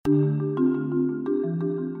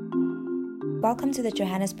Welcome to the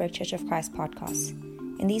Johannesburg Church of Christ podcast.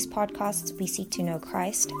 In these podcasts, we seek to know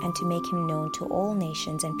Christ and to make him known to all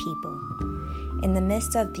nations and people. In the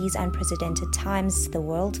midst of these unprecedented times the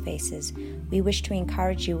world faces, we wish to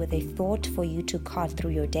encourage you with a thought for you to card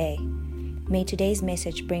through your day. May today's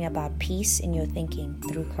message bring about peace in your thinking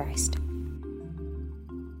through Christ.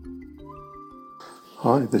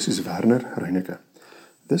 Hi, this is Werner Reinecke.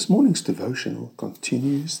 This morning's devotional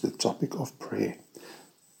continues the topic of prayer.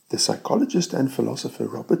 The psychologist and philosopher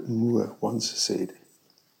Robert Moore once said,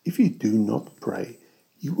 "If you do not pray,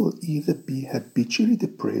 you will either be habitually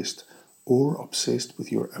depressed or obsessed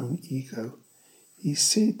with your own ego." He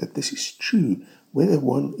said that this is true whether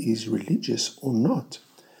one is religious or not.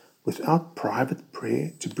 Without private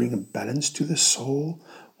prayer to bring a balance to the soul,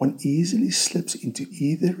 one easily slips into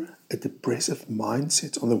either a depressive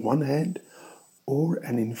mindset on the one hand or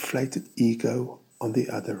an inflated ego on the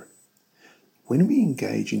other. When we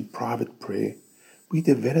engage in private prayer, we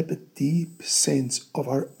develop a deep sense of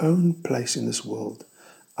our own place in this world,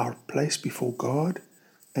 our place before God,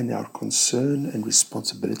 and our concern and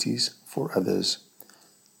responsibilities for others.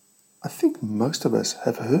 I think most of us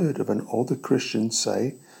have heard of an older Christian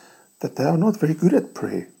say that they are not very good at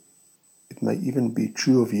prayer. It may even be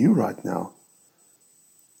true of you right now.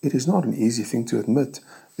 It is not an easy thing to admit,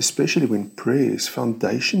 especially when prayer is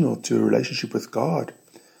foundational to a relationship with God.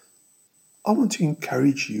 I want to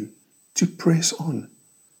encourage you to press on,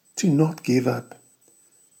 to not give up.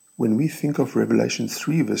 When we think of Revelation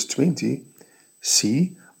 3 verse 20,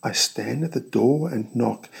 "See, I stand at the door and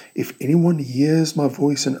knock. If anyone hears my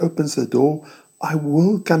voice and opens the door, I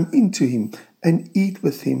will come into him and eat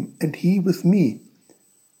with him and he with me."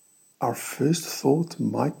 Our first thought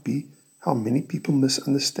might be how many people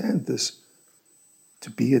misunderstand this to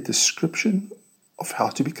be a description of how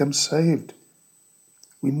to become saved.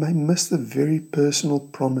 We may miss the very personal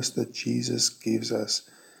promise that Jesus gives us,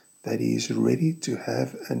 that he is ready to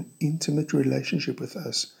have an intimate relationship with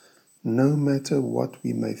us, no matter what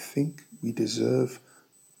we may think we deserve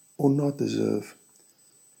or not deserve.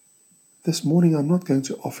 This morning I'm not going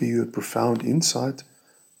to offer you a profound insight,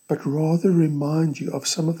 but rather remind you of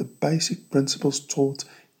some of the basic principles taught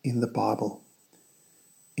in the Bible.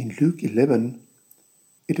 In Luke 11,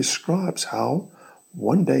 it describes how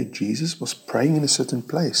one day Jesus was praying in a certain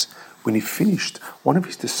place. When he finished, one of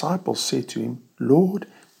his disciples said to him, "Lord,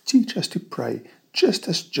 teach us to pray, just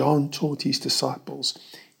as John taught his disciples."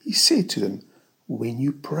 He said to them, "When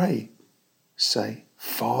you pray, say,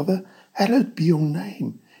 'Father, hallowed be your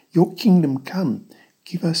name. Your kingdom come.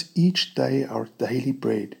 Give us each day our daily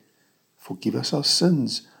bread. Forgive us our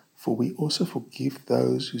sins, for we also forgive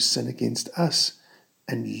those who sin against us.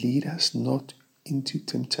 And lead us not into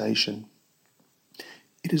temptation."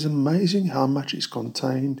 It is amazing how much is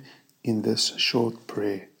contained in this short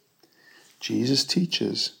prayer. Jesus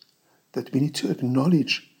teaches that we need to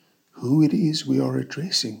acknowledge who it is we are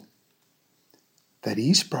addressing, that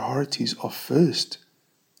his priorities are first,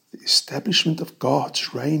 the establishment of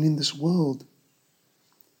God's reign in this world,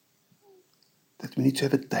 that we need to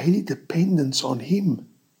have a daily dependence on him,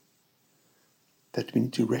 that we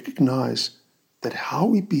need to recognize that how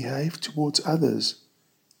we behave towards others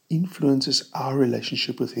influences our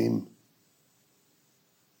relationship with him,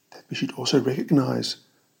 that we should also recognize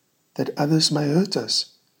that others may hurt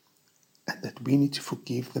us and that we need to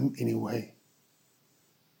forgive them anyway.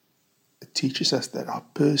 It teaches us that our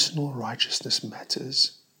personal righteousness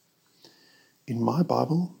matters. In my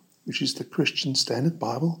Bible, which is the Christian Standard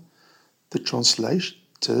Bible, the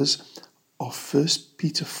translators of 1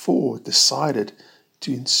 Peter 4 decided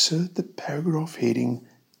to insert the paragraph heading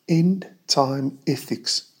 "End Time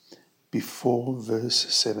Ethics" before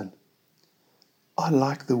verse 7. I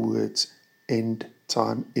like the words "end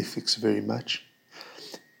time ethics" very much.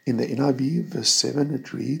 In the NIV verse 7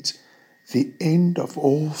 it reads, "The end of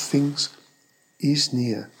all things is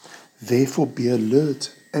near. Therefore be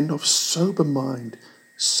alert and of sober mind,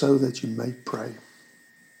 so that you may pray."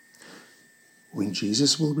 When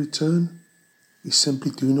Jesus will return, we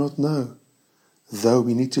simply do not know, though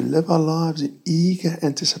we need to live our lives in eager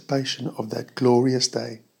anticipation of that glorious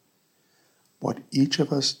day. What each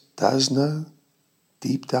of us does know,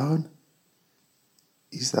 deep down,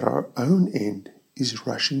 is that our own end is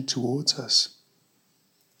rushing towards us.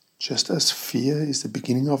 Just as fear is the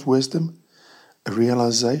beginning of wisdom, a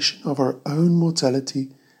realization of our own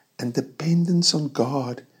mortality and dependence on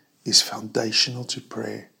God is foundational to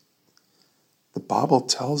prayer. The Bible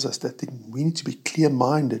tells us that we need to be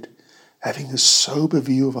clear-minded, having a sober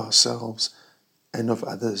view of ourselves and of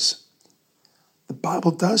others. The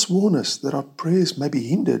Bible does warn us that our prayers may be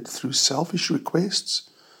hindered through selfish requests,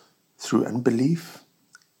 through unbelief,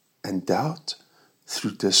 and doubt,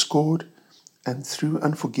 through discord, and through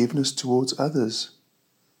unforgiveness towards others.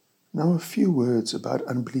 Now a few words about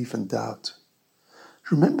unbelief and doubt.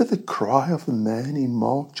 Remember the cry of the man in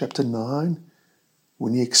Mark chapter 9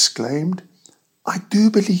 when he exclaimed, "I do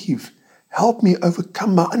believe, help me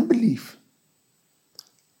overcome my unbelief."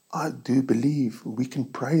 I do believe we can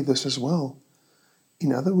pray this as well.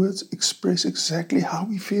 In other words, express exactly how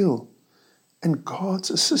we feel, and God's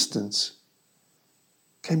assistance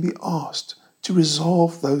can be asked to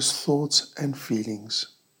resolve those thoughts and feelings.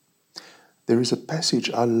 There is a passage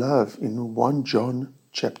I love in 1 John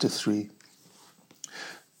chapter 3.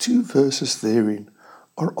 2 verses therein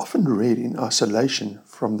are often read in isolation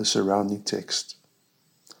from the surrounding text.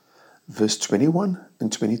 Verse 21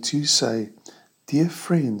 and 22 say, "Dear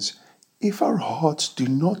friends, if our hearts do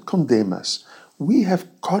not condemn us, we have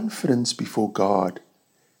confidence before God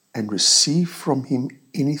and receive from Him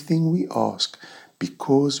anything we ask,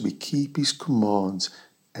 because we keep His commands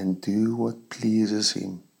and do what pleases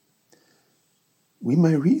Him." We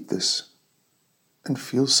may read this and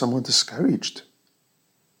feel somewhat discouraged.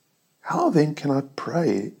 How then can I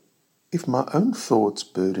pray if my own thoughts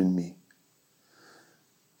burden me?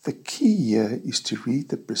 The key here is to read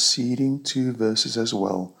the preceding 2 verses as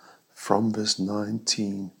well, from verse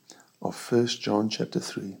 19 of 1 John chapter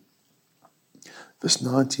 3. Verse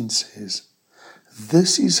 19 says,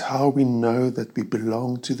 "This is how we know that we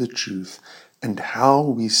belong to the truth, and how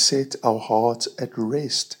we set our hearts at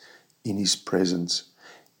rest in His presence.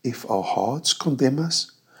 If our hearts condemn us,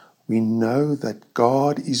 we know that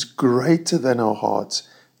God is greater than our hearts,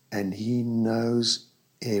 and He knows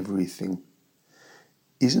everything."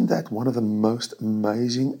 Isn't that one of the most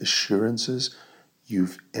amazing assurances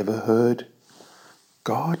you've ever heard?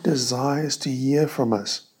 God desires to hear from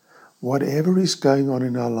us, whatever is going on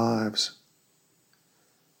in our lives.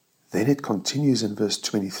 Then it continues in verse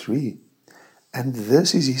 23, "And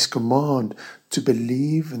this is His command, to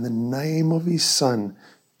believe in the name of His Son,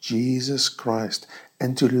 Jesus Christ,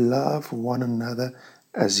 and to love one another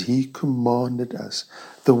as He commanded us."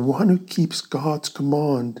 The one who keeps God's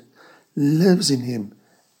command lives in Him,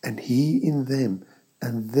 and He in them.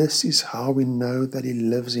 And this is how we know that He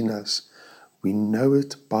lives in us. We know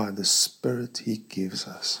it by the Spirit He gives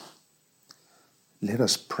us. Let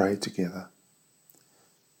us pray together.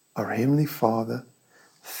 Our Heavenly Father,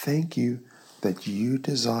 thank You that You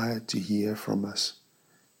desire to hear from us.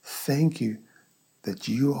 Thank You that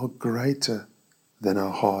You are greater than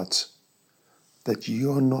our hearts, that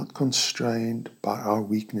You are not constrained by our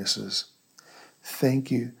weaknesses.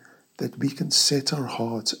 Thank You that we can set our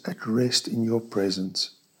hearts at rest in Your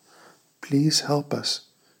presence. Please help us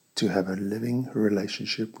to have a living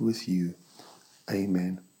relationship with You.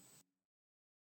 Amen.